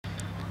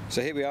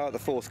So here we are at the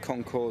 4th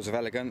Concours of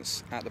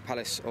Elegance at the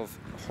Palace of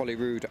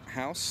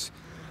Holyroodhouse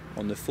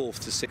on the 4th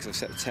to 6th of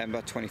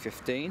September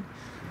 2015.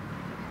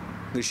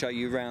 We'll show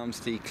you around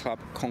the Club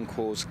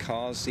Concours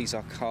cars. These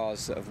are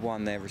cars that have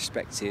won their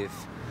respective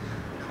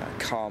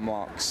Car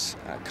Marque's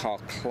Car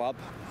Club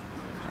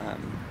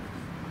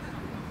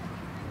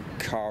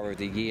Car of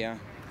the Year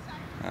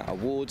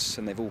awards,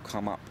 and they've all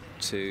come up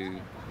to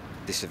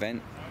this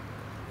event.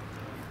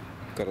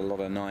 Got a lot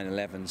of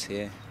 911s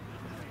here.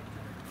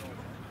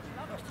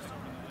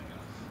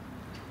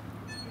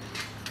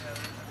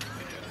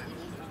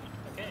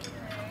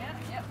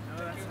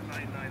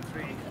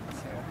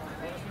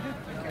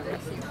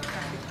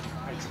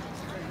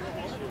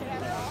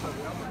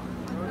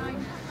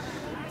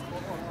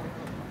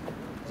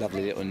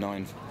 Lovely little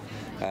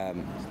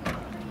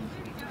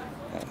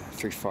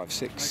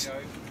 356.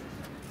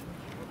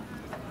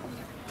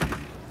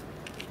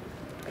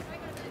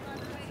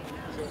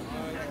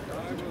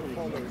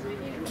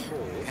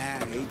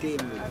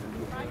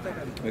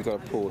 We've got a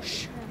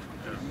Porsche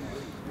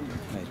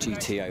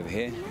GT over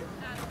here.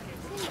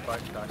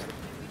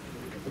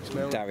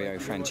 Dario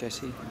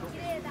Franceschi.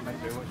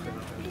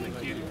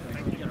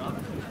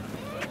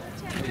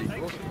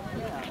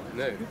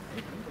 No.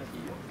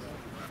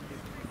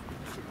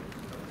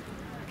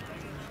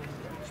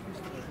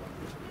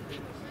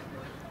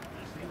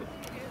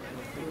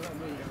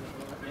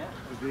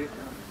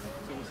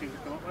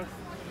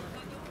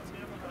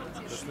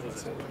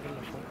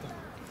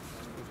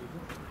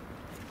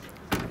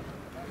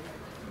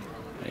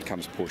 When it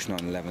comes to Porsche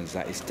 911s,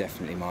 that is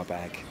definitely my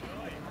bag.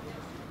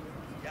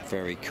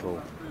 Very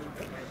cool.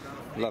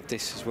 Love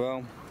this as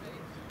well.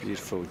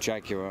 Beautiful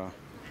Jaguar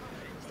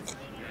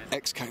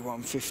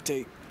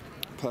XK150.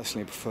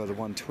 Personally prefer the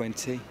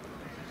 120.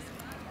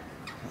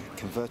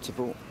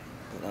 Convertible,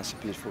 but that's a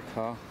beautiful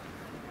car.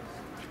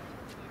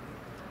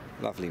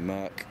 Lovely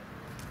Merc.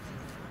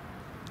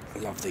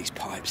 Love these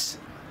pipes.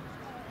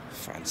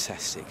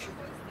 Fantastic.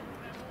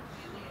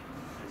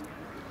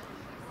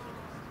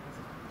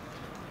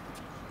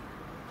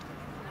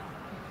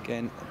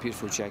 Again, a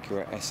beautiful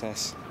Jaguar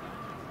SS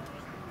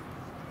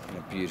and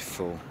a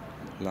beautiful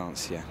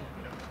Lancia.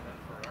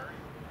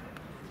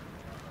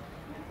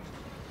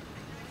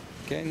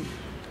 Again,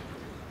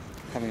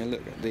 having a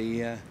look at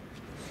the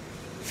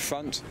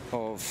front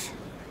of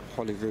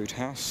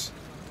Holyroodhouse.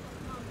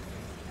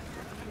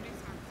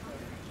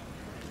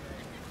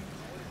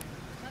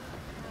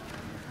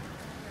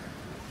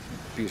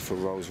 Beautiful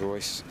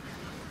Rolls-Royce.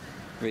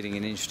 Reading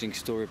an interesting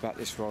story about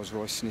this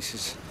Rolls-Royce, and this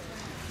is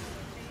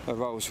a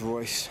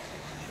Rolls-Royce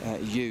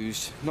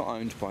used, not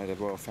owned by the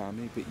royal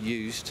family, but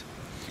used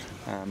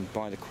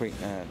by the Queen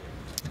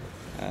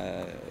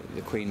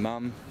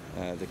Mum,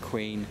 the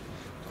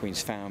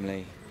Queen's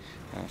family,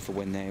 for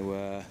when they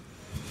were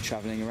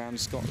travelling around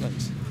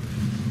Scotland.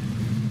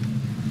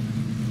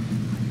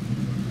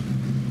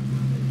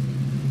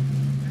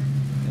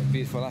 A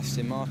beautiful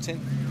Aston Martin.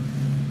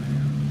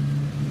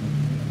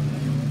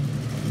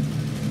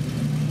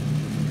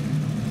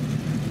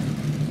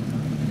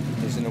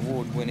 There's an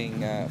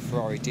award-winning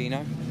Ferrari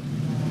Dino.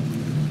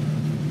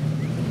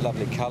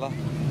 Lovely colour.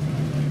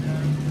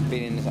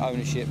 Been in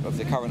ownership of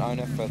the current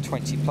owner for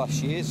 20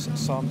 plus years,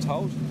 so I'm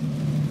told.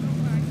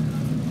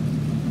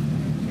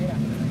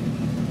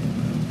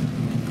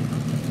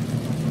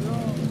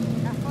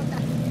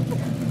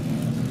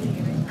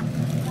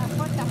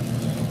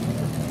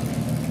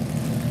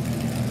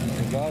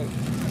 There we go.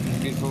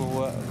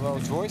 Beautiful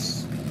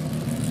Rolls-Royce.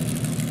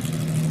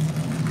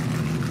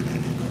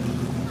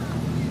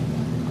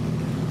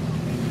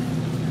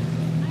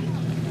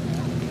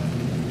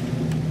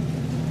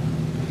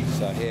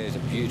 So here's a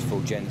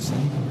beautiful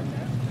Jensen.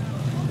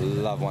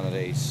 Love one of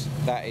these.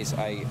 That is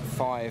a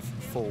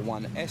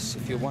 541S,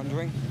 if you're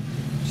wondering.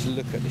 Just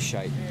look at the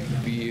shape.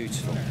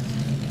 Beautiful.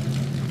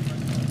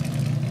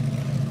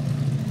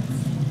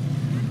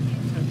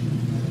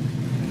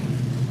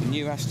 The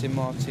new Aston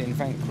Martin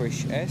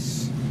Vanquish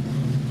S.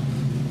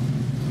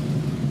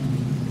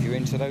 If you're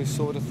into those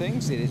sort of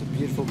things, it is a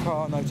beautiful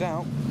car, no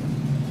doubt.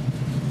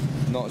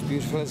 Not as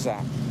beautiful as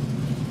that.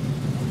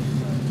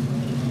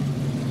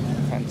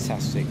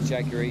 Fantastic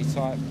Jaguar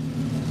E-Type.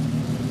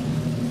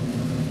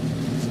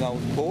 It's an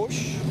old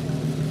Porsche.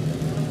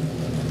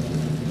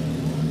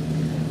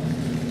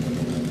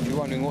 If you're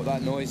wondering what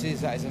that noise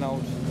is, that is an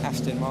old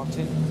Aston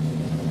Martin.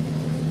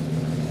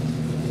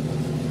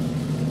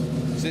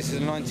 So this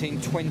is a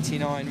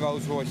 1929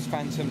 Rolls-Royce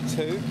Phantom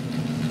 2.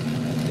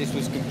 This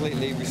was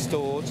completely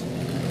restored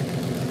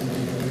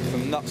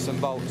from nuts and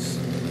bolts.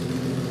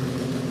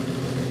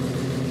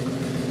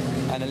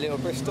 And a little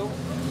Bristol.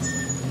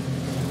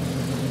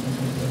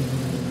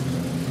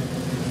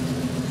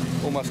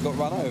 Almost got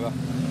run over.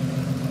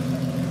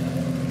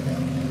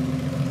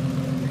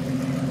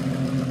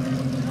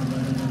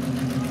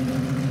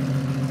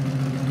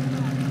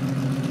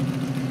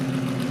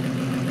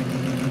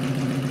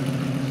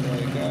 There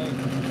we go.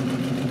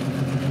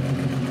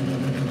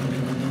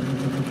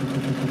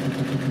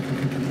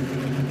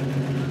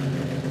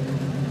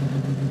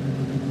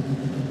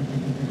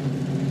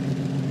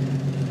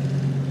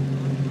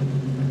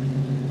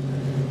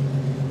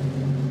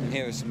 And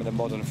here are some of the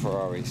modern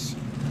Ferraris.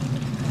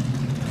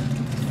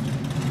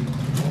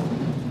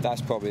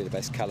 That's probably the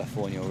best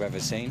California I've ever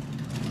seen.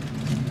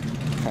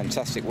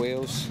 Fantastic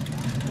wheels.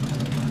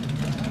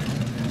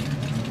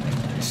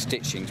 The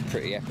stitching's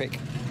pretty epic.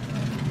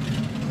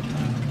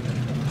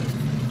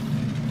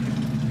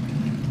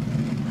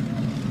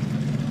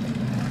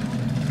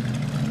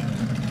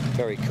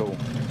 Very cool.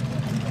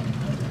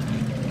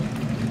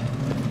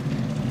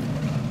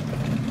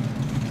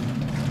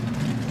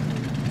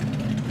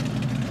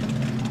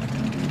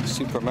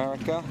 Super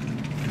America,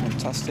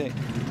 fantastic.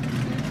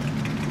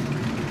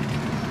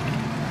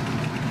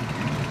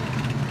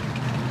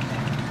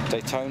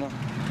 Daytona,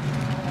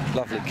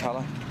 lovely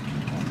colour.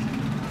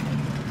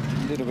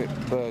 A little bit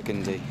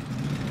burgundy.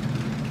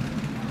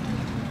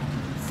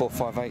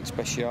 458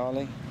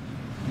 Speciale.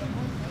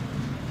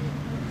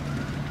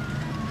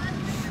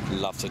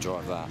 Love to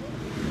drive that.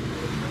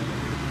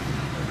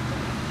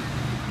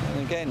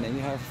 And again, then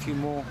you have a few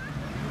more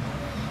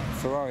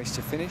Ferraris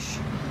to finish.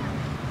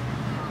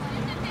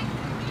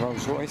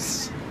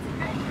 Rolls-Royce.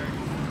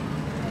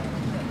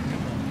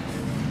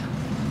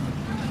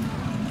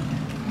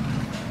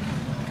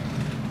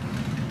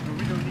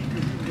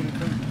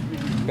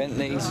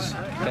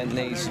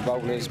 Bentleys,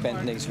 rollers,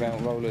 Bentleys,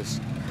 round rollers.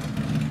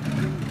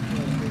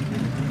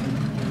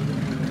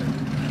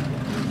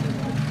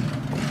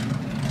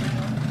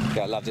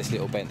 Yeah, I love this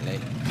little Bentley.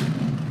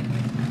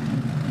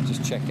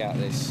 Just check out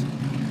this.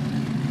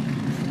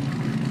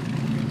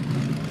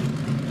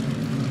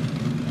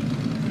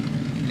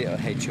 Little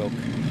hedgehog.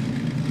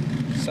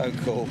 So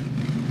cool.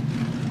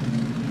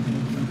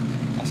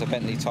 That's a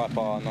Bentley Type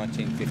R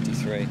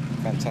 1953.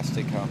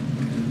 Fantastic car.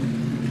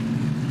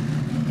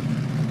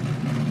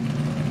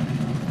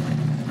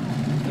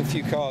 A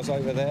few cars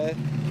over there.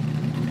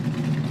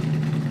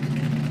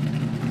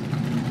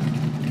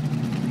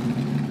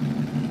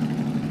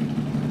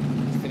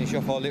 Finish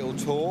off our little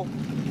tour.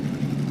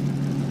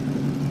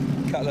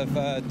 A couple of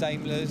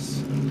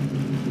Daimlers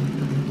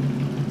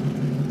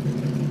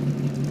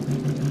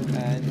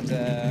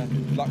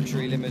and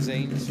luxury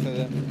limousines for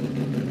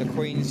the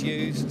Queen's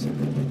used.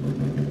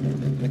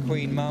 The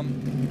Queen Mum.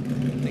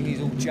 I think he's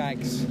all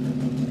Jags.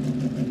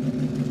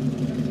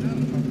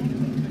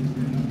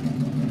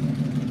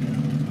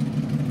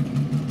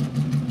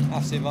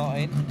 Aston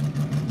Martin.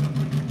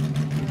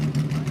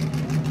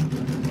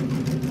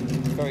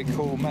 Very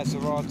cool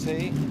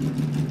Maserati.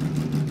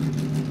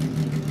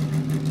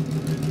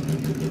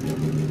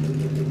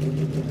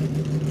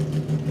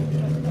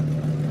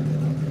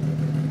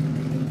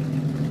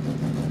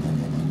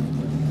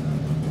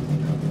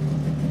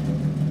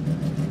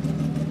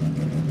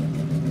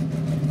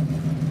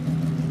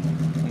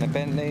 And a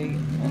Bentley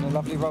and a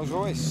lovely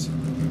Rolls-Royce.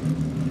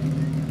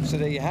 So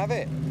there you have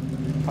it.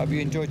 Hope you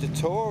enjoyed the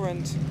tour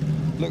and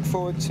look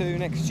forward to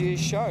next year's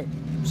show.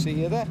 See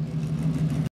you there.